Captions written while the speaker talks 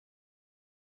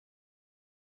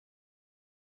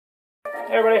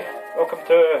Hey everybody, welcome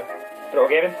to Brutal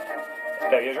Gaming. It's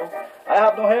per usual. I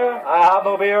have no hair, I have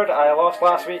no beard, I lost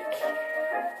last week.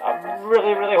 I'm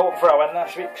really hoping for a win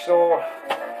this week, so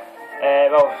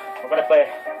well, we're going to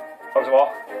play Hogs of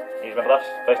War. You remember this?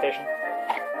 PlayStation?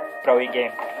 Brilliant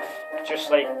game. Just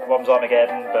like Worms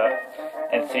Armageddon, but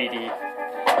in 3D.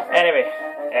 Anyway,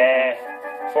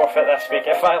 forfeit this week.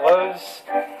 If I lose,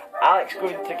 Alex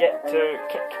going to get to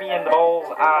kick me in the balls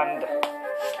and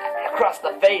slap me across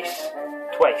the face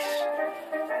twice.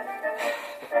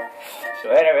 So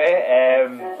anyway,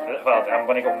 well, I'm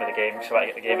going to go into the game, so I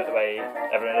get the game out of the way,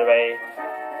 everything out of the way.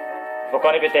 We're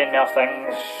going to be doing more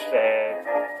things.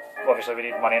 Obviously we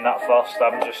need money in that first.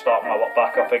 I'm just starting my work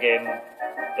back up again,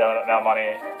 dealing with more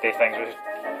money, do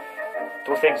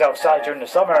things outside during the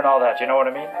summer and all that, you know what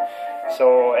I mean?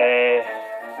 So we're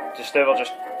just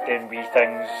doing wee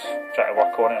things, trying to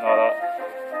work on it and all that.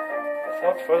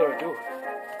 Without further ado,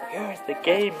 here's the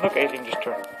game. Look, I can just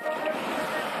turn.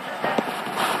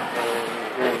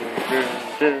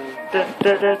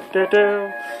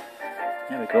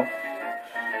 There we go.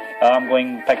 I'm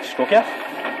going Pig Stroker.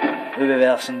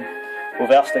 We'll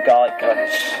verse the garlic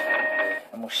grunts.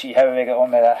 And we'll see how we get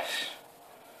on with this.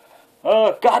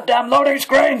 Oh, goddamn loading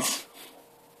screens!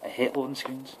 I hate loading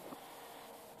screens.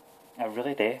 I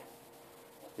really do.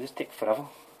 They just take forever.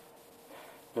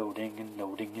 Loading and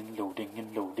loading and loading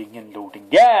and loading and loading.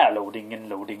 Yeah! Loading and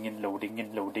loading and loading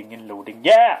and loading and loading.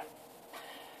 Yeah!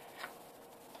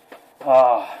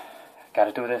 Oh,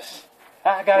 gotta do this.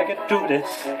 I gotta get through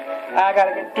this. I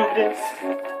gotta get through this.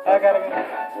 I gotta get.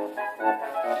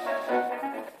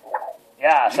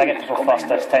 Yes, I get to go first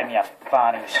this time, you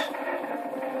fannies.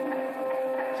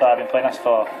 So I've been playing this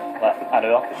for like an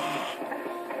hour.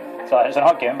 So it's an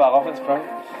hot game, but I love it, it's brilliant.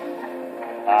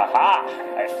 Aha!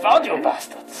 I found you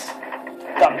bastards!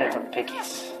 Dumb little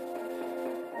piggies.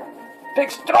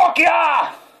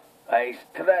 Pigstrokia! I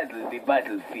straddle the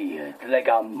battlefield like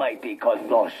a mighty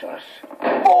colossus.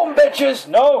 Boom, bitches!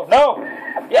 No!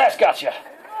 Yes, gotcha!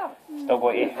 Still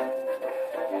got you.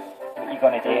 What you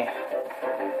gonna do?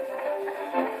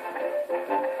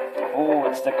 Oh,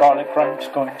 it's the garlic crunch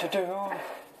going to do.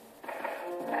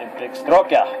 In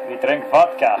Pigstrokia, we drink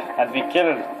vodka and we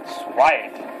kill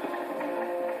swine.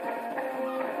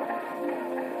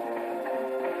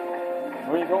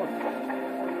 Where are you going?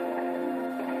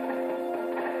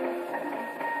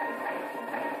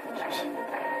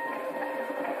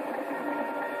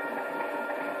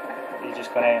 You're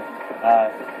just gonna,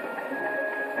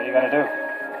 what are you gonna do?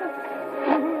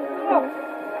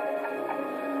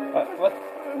 What?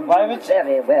 Why would you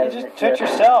just hurt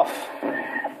yourself?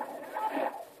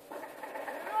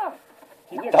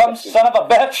 You dumb son of a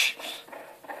bitch!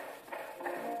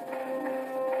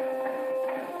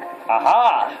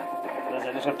 Aha! There's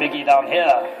a little piggy down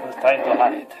here who's trying to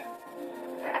hide.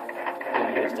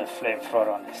 We'll use the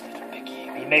flamethrower on this little piggy.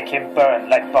 We make him burn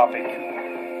like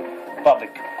barbecue.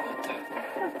 Barbecue good.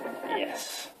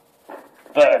 Yes.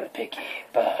 Burn, piggy.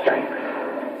 Burn.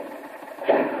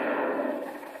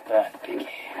 Burn, piggy.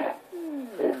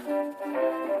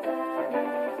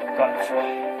 Gonna try.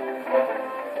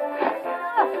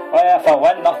 Well, if I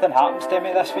win, nothing happens to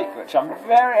me this week, which I'm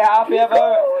very happy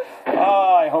about.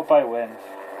 Oh, I hope I win.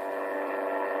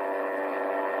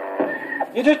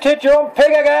 You just hit your own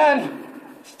pig again!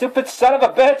 Stupid son of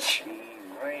a bitch!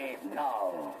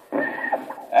 No.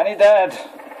 And he dead.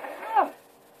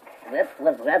 This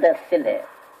was rather silly.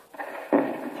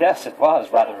 Yes, it was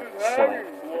rather silly.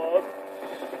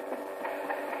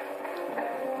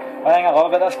 One thing I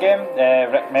love about this game,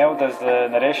 Rick Mail does the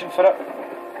narration for it,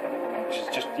 which is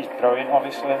just, he's brilliant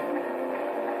obviously.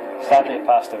 Sadly he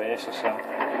passed away so soon.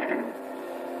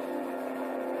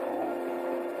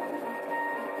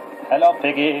 Hello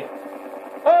piggy.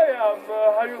 I am,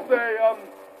 how you say,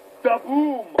 da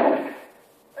boom.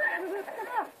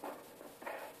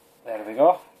 There we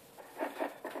go.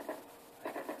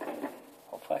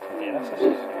 Hopefully I can do this.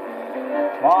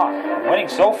 Come on, I'm winning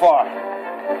so far.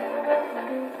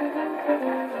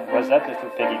 Where's that little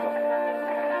piggy go?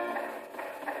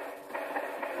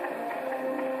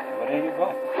 Where are you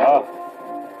going? Oh,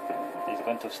 he's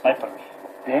going to sniper me.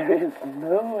 There is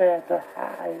nowhere to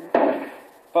hide.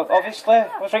 But obviously,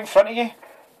 what's right in front of you?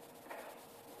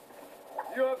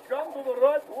 You have come to the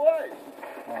right way.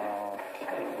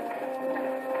 Okay.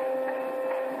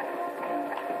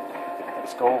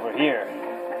 Let's go over here.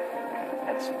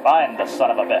 Let's find the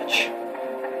son of a bitch.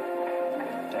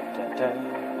 Dun, dun, dun.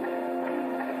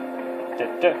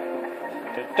 Dun, dun.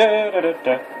 Dun, dun, dun, dun,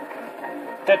 dun.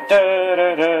 Dun, dun,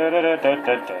 dun, dun, dun,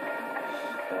 dun, dun.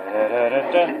 Dun, dun, dun,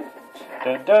 dun.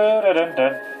 Dun, dun, dun,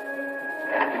 dun.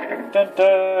 Dun, dun,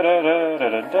 dun,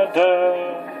 dun, dun, dun, dun.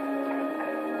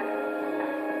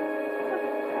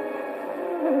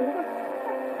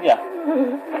 Yeah.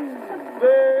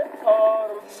 They are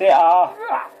Say ah.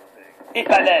 Eat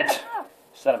my lead.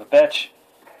 Son of a bitch.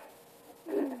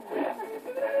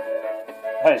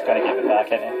 Oh, he's gonna give it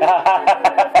back, isn't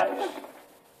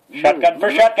he? Shotgun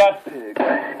for shotgun.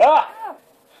 Ah!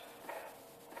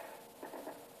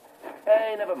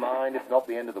 Hey, never mind. It's not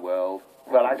the end of the world.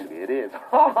 Well, actually, it is.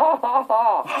 Ha ha ha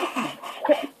ha!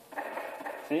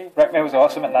 See, Rick Mills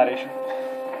awesome at narration.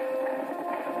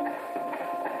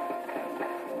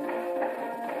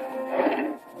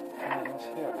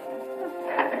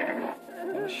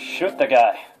 Shoot the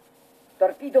guy.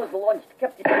 Torpedoes launched,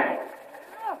 Captain.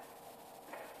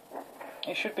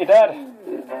 He should be dead.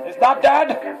 He's not dead.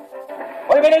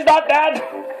 What do you mean he's not dead?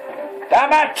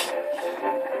 Damn it!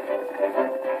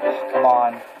 Come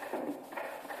on.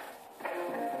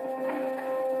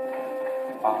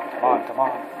 Come on, come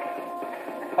on.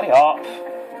 Hurry up.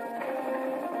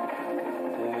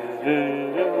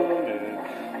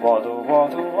 Waddle,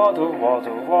 waddle, waddle,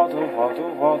 waddle, waddle,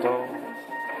 waddle, waddle.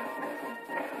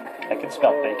 I can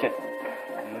smell bacon.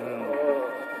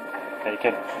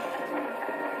 Bacon.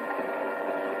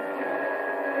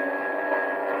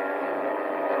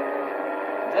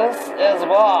 This is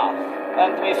war,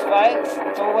 and we fight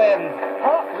to win.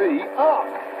 Hurry up!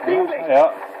 English!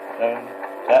 Yeah. 7,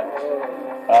 6,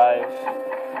 5,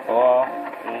 4,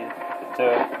 3, 2.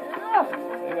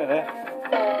 Look at this.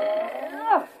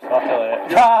 Stop it.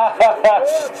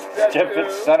 Stupid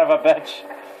son of a bitch.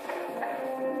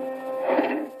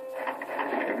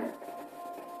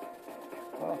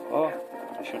 Oh,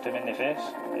 we shoot him in the face?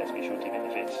 Yes, we shoot him in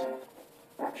the face.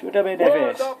 Shoot him in the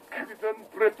Hold face. up, Captain.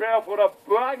 Prepare for a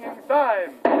banging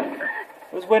time.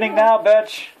 Who's winning now,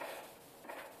 bitch?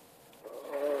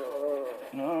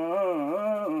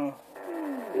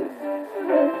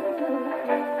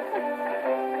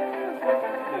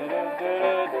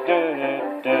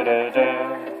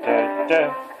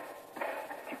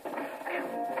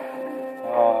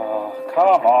 Oh,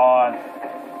 come on.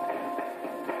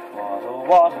 Waddle,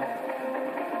 waddle.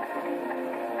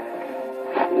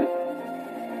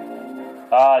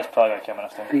 Ah, he's probably going to kill me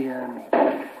next time.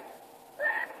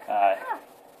 Aye.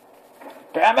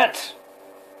 Damn it!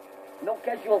 No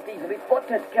casualties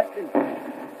reported, Captain.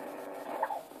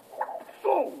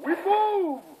 So, we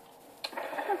move!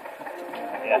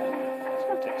 Yeah, let's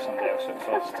go take somebody else out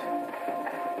first.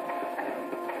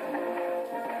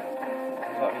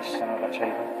 Is that wee son of a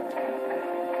child?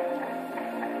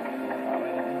 That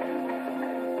way, didn't he?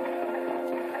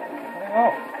 Where'd he go?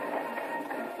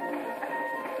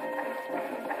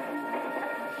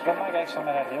 Give my guy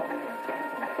somewhere out here.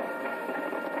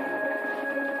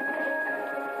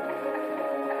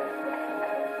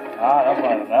 Ah, that's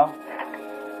one of them now.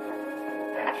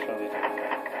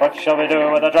 What shall we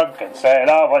do with a drunken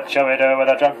sailor? What shall we do with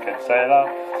a drunken sailor?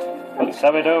 What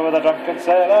shall we do with a drunken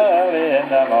sailor early in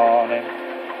the morning?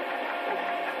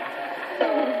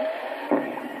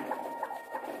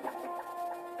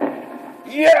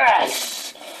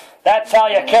 Yes! That's how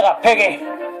you kill a piggy!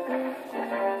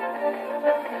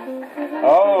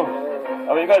 Oh,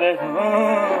 are we good?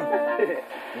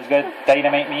 He's going to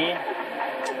dynamite me.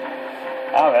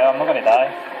 Ah well, I'm not going to die.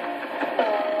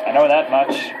 I know that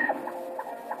much.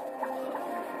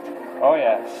 Oh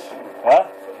yes. What?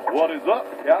 What is up,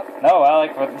 Cap? No,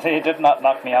 Alec, he did not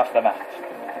knock me off the map.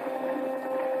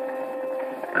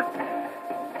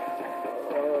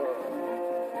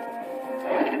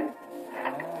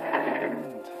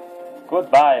 And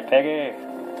goodbye, Peggy.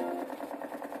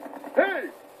 Hey!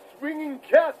 Swinging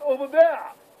cat over there!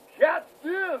 Catch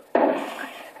this!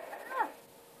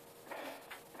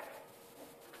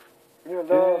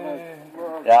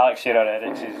 Yeah, Alex here already.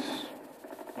 He's...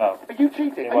 Well, Are you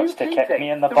cheating? he Are wants you to cheating? kick me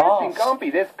in the wrestling balls. can't be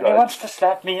this He good. wants to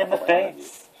slap me in the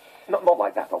face. Not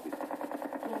like that, obviously.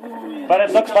 But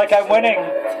it looks like I'm winning.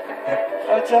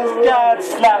 I just got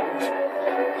slapped.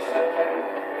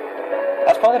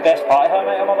 That's probably the best part of How I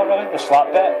Met Your Mother, really, the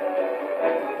slap bit.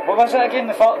 What was it again?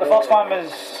 The first one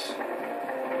was...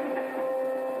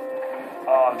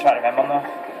 Oh, I'm trying to remember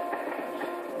now.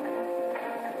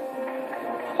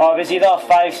 Oh, it was either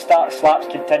 5 slaps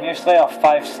continuously or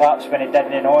 5 slaps when he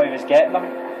didn't know he was getting them.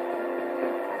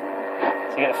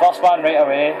 So you get the first one right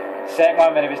away, second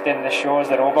one when he was doing the show as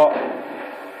the robot.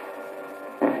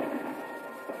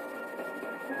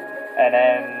 And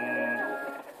then...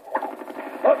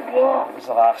 What was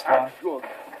the last one?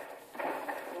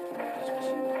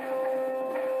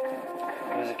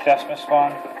 There was a Christmas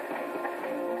one.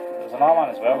 There was another one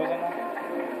as well, wasn't there?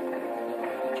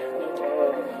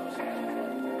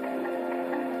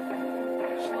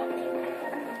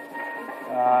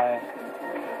 Aye.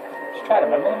 Just try to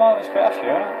remember them all, there's quite a few,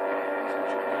 innit?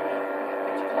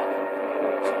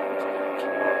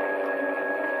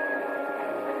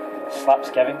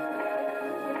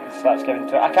 Slapsgiving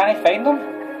too. I can't find them.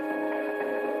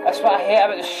 That's what I hate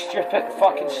about the stupid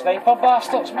fucking sniper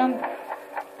bastards, man.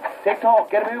 TikTok,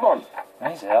 get a move on.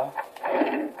 Nice hell.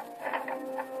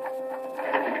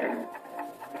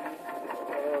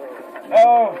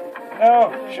 No!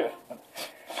 No! Shit.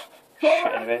 Shit,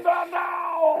 anyway.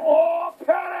 Now,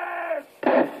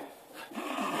 Pirrie!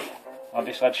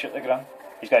 Obviously I'd shoot the gun.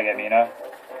 He's gotta get me now.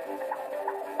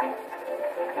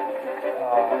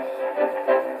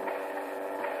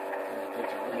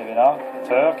 Maybe not.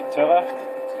 Two left.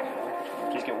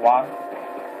 He's got one.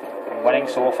 I'm winning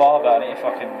so far, but I need to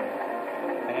fucking...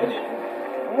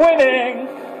 Winning!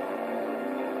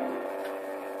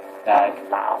 Dang.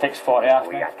 Takes 40 off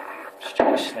me.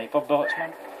 Stupid sniper bullets,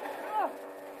 man.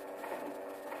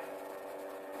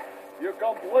 You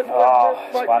complete Oh,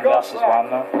 it's 1 versus 1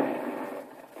 though.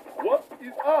 What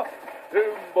is up,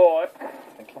 Doom boy? I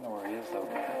think I know where he is though.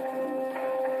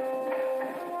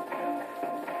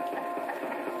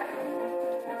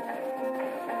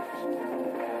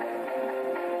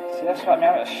 See, that's what I mean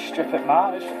about a stupid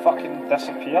man, just fucking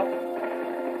disappear.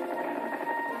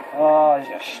 Oh, he's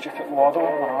got a stupid waddle, I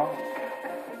know.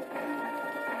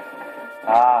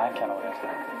 Ah, I think I know where he is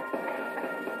now.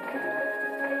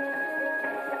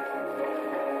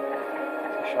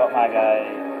 I shot my guy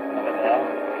over there.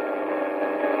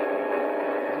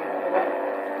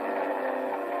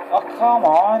 Oh, come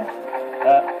on!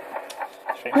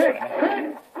 Straight in front of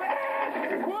me.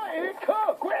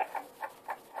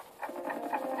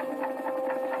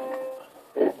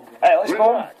 Hey, let's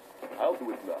go. I'll do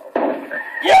it now.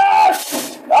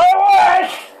 Yes! I win!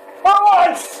 For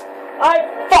once!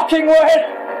 I fucking win!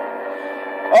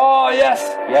 Oh, yes!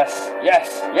 Yes,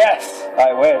 yes, yes!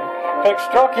 I win. Pick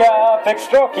stroke, yeah! Pick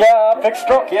stroke, yeah! Pick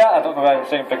stroke, yeah! I don't know why I'm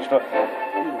saying pick stroke.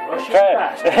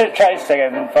 Try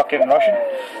singing in fucking Russian.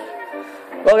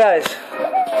 Well, guys.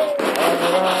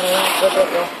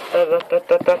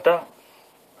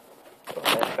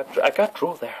 I got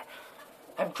drool there.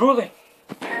 I'm drooling.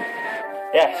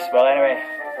 Yes, well, anyway.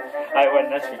 I win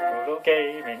this week brutal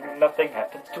gaming. Nothing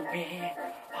happens to me.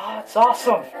 Oh, it's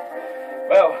awesome.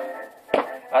 Well,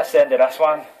 that's the end of this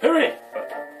one. Pirrie,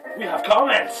 we have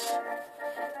comments.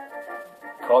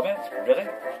 Comments? Really?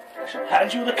 I should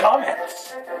hand you the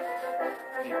comments.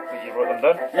 You wrote them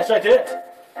down? Yes, I did.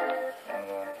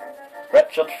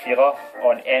 Richard Feeler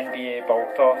on NBA Ball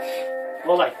Toss.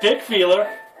 Well, like Dick Feeler.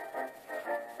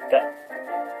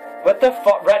 What the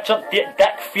fuck, Richard?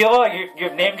 Dick Feeler?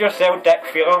 You've named yourself Dick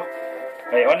Feeler.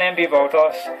 Right, on NBA Ball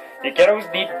Toss. You girls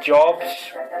need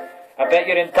jobs. I bet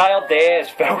your entire day is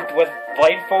filled with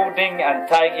blindfolding and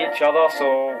tying each other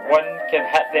so one can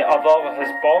hit the other with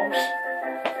his balls.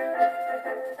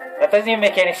 That doesn't even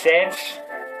make any sense.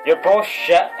 You're both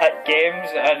shit at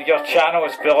games and your channel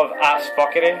is full of ass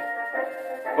fuckery.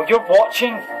 Well, you're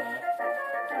watching.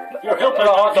 You're helping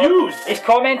our views. He's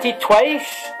commented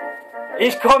twice.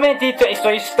 He's commented twice,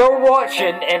 so he's still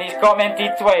watching and he's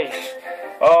commented twice.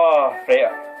 Oh,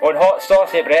 right. On hot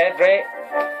saucy bread, right?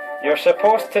 You're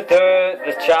supposed to do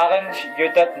the challenge.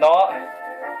 You did not.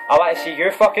 I want to see you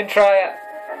fucking try it.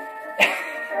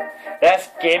 This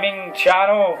gaming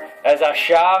channel is a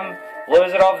sham.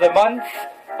 Loser of the month.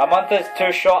 A month is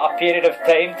too short a period of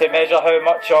time to measure how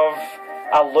much of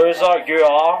a loser you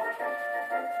are.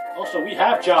 Also, we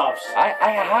have jobs.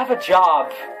 I have a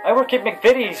job. I work at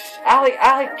McVitie's. Ali,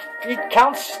 he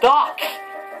can't stock.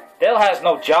 Dale has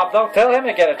no job though. Tell him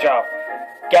to get a job.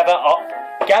 Give it up.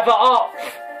 Give it up.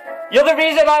 You're the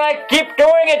reason I keep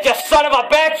doing it, you son of a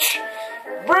bitch.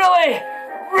 Really?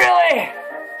 Really?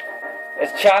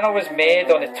 His channel was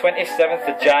made on the 27th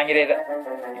of January.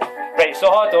 Right,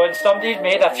 so hold on. Somebody's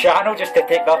made a channel just to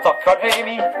take the utter cunt out of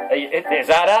me? Is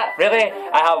that it? Really?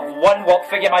 I have one word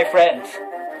for you, my friend.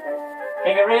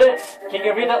 Can you read it? Can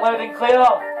you read it loud and clear?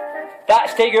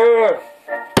 That's to you.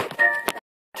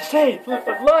 To say,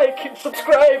 like,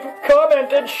 subscribe,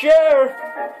 comment, and share.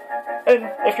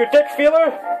 And if you're Dick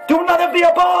Feeler, do none of the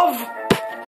above.